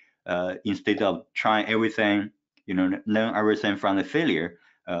benefit instead of trying everything, you know, learn everything from the failure.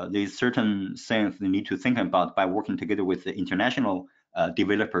 There's certain things they need to think about by working together with the international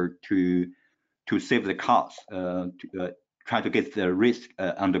developer to save the cost, to try to get the risk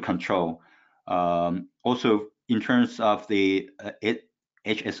under control. Also, in terms of the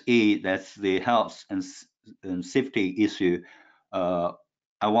HSE, that's the health and safety issue.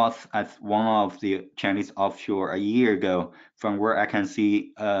 I was at one of the Chinese offshore a year ago, from where I can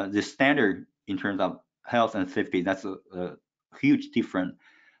see the standard in terms of health and safety. That's a huge difference.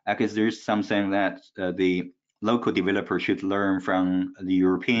 I guess there's something that the local developer should learn from the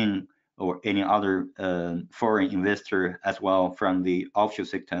European or any other foreign investor, as well from the offshore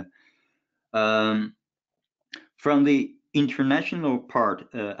sector. From the international part,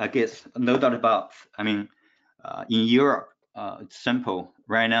 I guess no doubt about. I mean, in Europe, it's simple.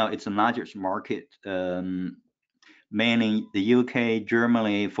 Right now, it's the largest market, mainly the UK,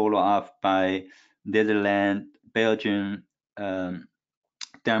 Germany, followed up by Netherlands, Belgium,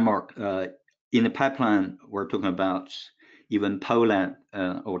 Denmark. In the pipeline, we're talking about even Poland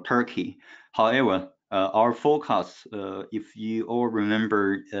or Turkey. However, our forecast, if you all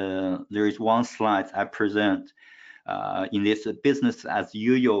remember, there is one slide I present in this business as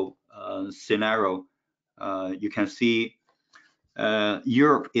usual scenario. You can see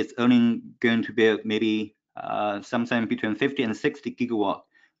Europe is only going to build maybe something between 50 and 60 gigawatt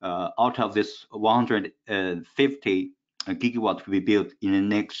out of this 150 gigawatt to be built in the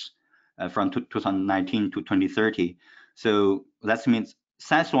next from 2019 to 2030. So that means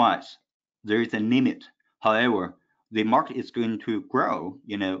size-wise, there is a limit. However, the market is going to grow,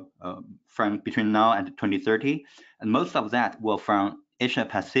 you know, from between now and 2030, and most of that will from Asia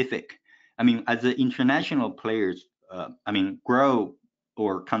Pacific. I mean, as the international players, I mean, grow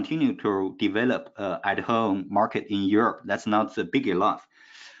or continue to develop at home market in Europe, that's not the big enough.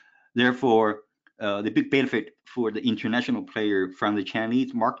 Therefore, the big benefit for the international player from the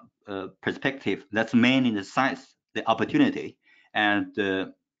Chinese market perspective, that's mainly the size, the opportunity. And,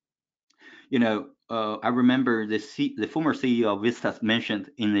 you know, I remember the former CEO of Vestas mentioned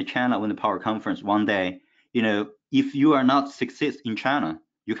in the China Wind Power Conference one day, you know, if you are not success in China,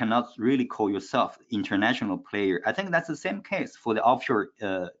 you cannot really call yourself international player. I think that's the same case for the offshore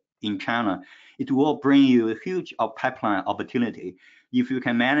in China. It will bring you a huge pipeline opportunity if you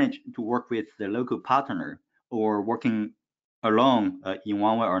can manage to work with the local partner or working alone in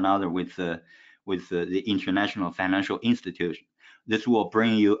one way or another with the international financial institution. This will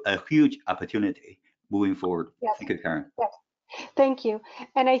bring you a huge opportunity moving forward. Yes. Thank you, Karen. Yes. Thank you.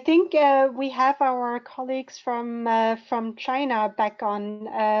 And I think we have our colleagues from China back on.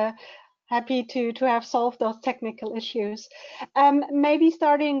 Happy to have solved those technical issues. Maybe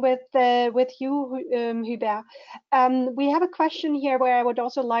starting with you, Hubert. We have a question here where I would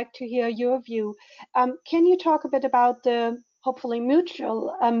also like to hear your view. Can you talk a bit about the hopefully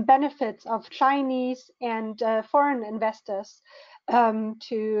mutual benefits of Chinese and foreign investors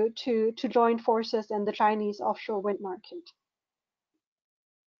to join forces in the Chinese offshore wind market?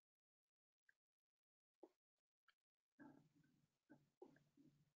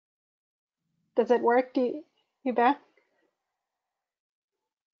 Does it work, Hubert?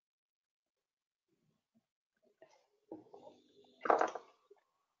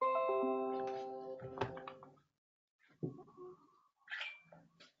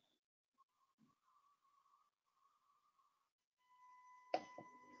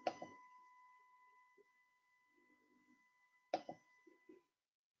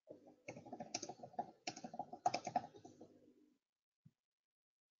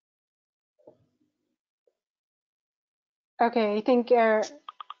 Okay, I think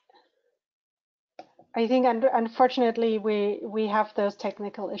unfortunately we have those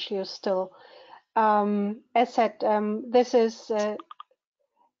technical issues still. As said, this is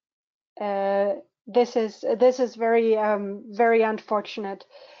very very unfortunate.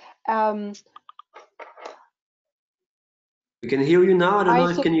 We can hear you now. I don't know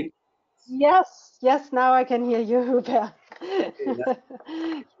if can you. Yes, now I can hear you, Hubert.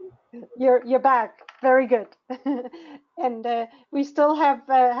 You're back. Very good. And we still have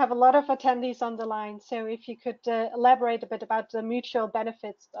a lot of attendees on the line. So if you could elaborate a bit about the mutual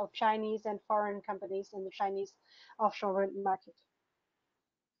benefits of Chinese and foreign companies in the Chinese offshore wind market.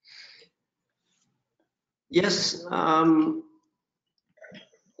 Yes, I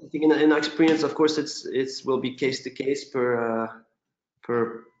think in our experience, of course, it's will be case to case per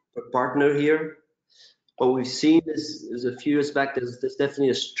partner here. What we've seen is a few years back, there's definitely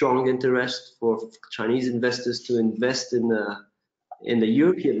a strong interest for Chinese investors to invest in the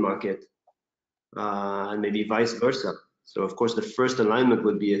European market, and maybe vice versa. So of course, the first alignment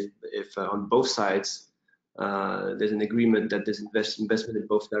would be if on both sides there's an agreement that there's investment in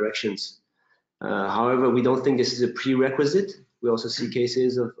both directions. However, we don't think this is a prerequisite. We also see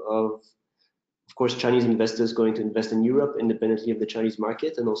cases of course, Chinese investors going to invest in Europe independently of the Chinese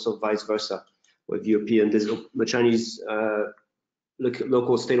market, and also vice versa with the Chinese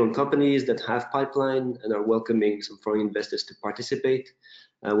local state-owned companies that have pipeline and are welcoming some foreign investors to participate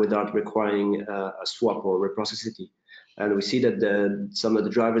without requiring a swap or reciprocity. And we see that some of the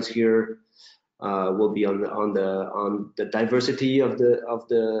drivers here will be on the diversity of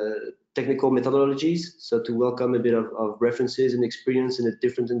the technical methodologies. So to welcome a bit of references and experience in a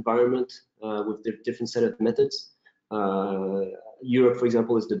different environment with the different set of methods. Europe, for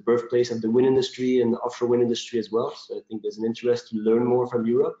example, is the birthplace of the wind industry and the offshore wind industry as well. So I think there's an interest to learn more from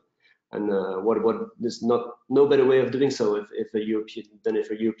Europe. And there's no better way of doing so if a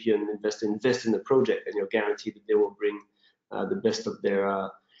European investor invests in a project, and you're guaranteed that they will bring the best of their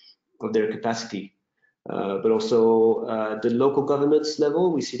capacity. But also the local governments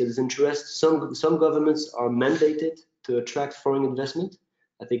level, we see that there's interest. Some governments are mandated to attract foreign investment.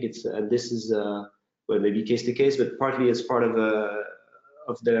 I think it's this is well, maybe case to case, but partly as part of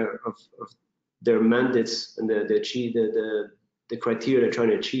their mandates and the criteria they're trying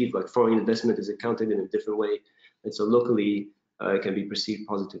to achieve. Like foreign investment is accounted in a different way, and so locally it can be perceived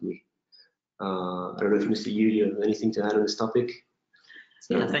positively. I don't know if Mr. Yu, you have anything to add on this topic?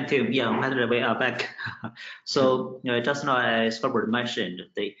 So. Yeah, thank you. Yeah, by the way, back. So just now, as Robert mentioned,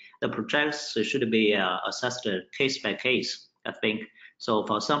 the projects should be assessed case by case. I think so.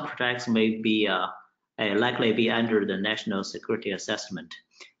 For some projects, may be likely be under the national security assessment,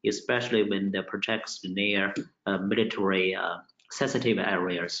 especially when the projects near military sensitive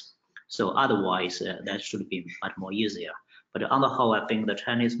areas. So otherwise, that should be much more easier. But on the whole, I think the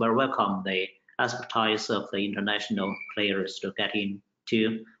Chinese will welcome the expertise of the international players to get in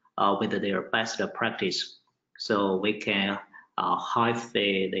with their best practice, so we can have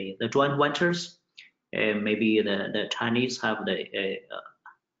the joint ventures. Maybe the Chinese have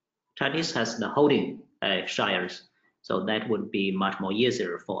Chinese has the holding shares, so that would be much more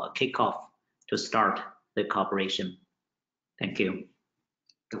easier for a kickoff to start the cooperation. Thank you.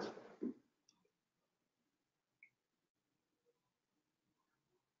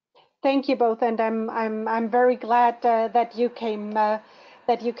 Thank you both, and I'm very glad that you came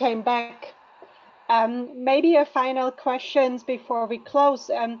back. Maybe a final questions before we close.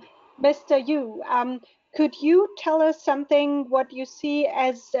 Mr. Yu, could you tell us something what you see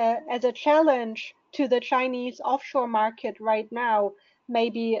as a challenge to the Chinese offshore market right now?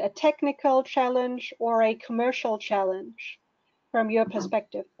 Maybe a technical challenge or a commercial challenge from your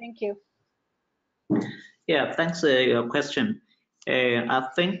perspective. Thank you. Yeah, thanks for your question. I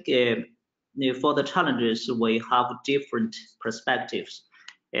think for the challenges, we have different perspectives.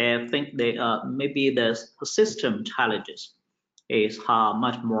 I think maybe the system challenges is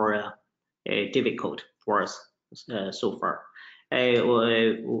much more difficult for us so far.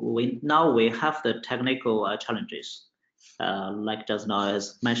 Now we have the technical challenges, like just now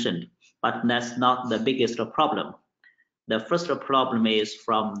as mentioned, but that's not the biggest problem. The first problem is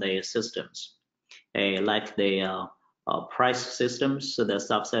from the systems, like the price systems, so the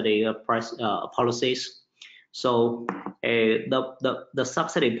subsidy price policies. So the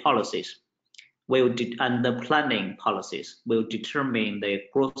subsidy policies and the planning policies will determine the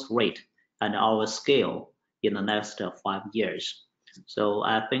growth rate and our scale in the next 5 years. So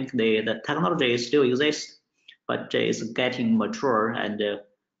I think the technology still exists, but it's getting mature, and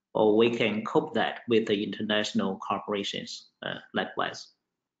we can cope that with the international corporations likewise.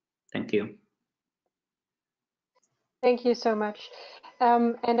 Thank you. Thank you so much.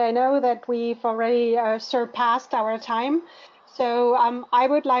 And I know that we've already surpassed our time. So I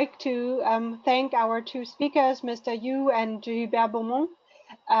would like to thank our two speakers, Mr. Yu and Gilbert Beaumont,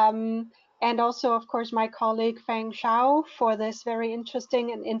 and also, of course, my colleague Feng Shao for this very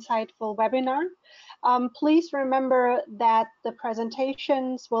interesting and insightful webinar. Please remember that the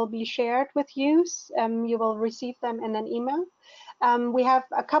presentations will be shared with you. You will receive them in an email. We have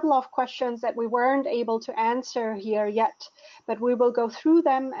a couple of questions that we weren't able to answer here yet, but we will go through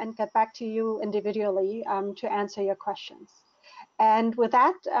them and get back to you individually to answer your questions. And with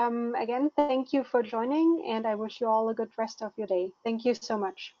that, again, thank you for joining, and I wish you all a good rest of your day. Thank you so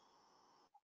much.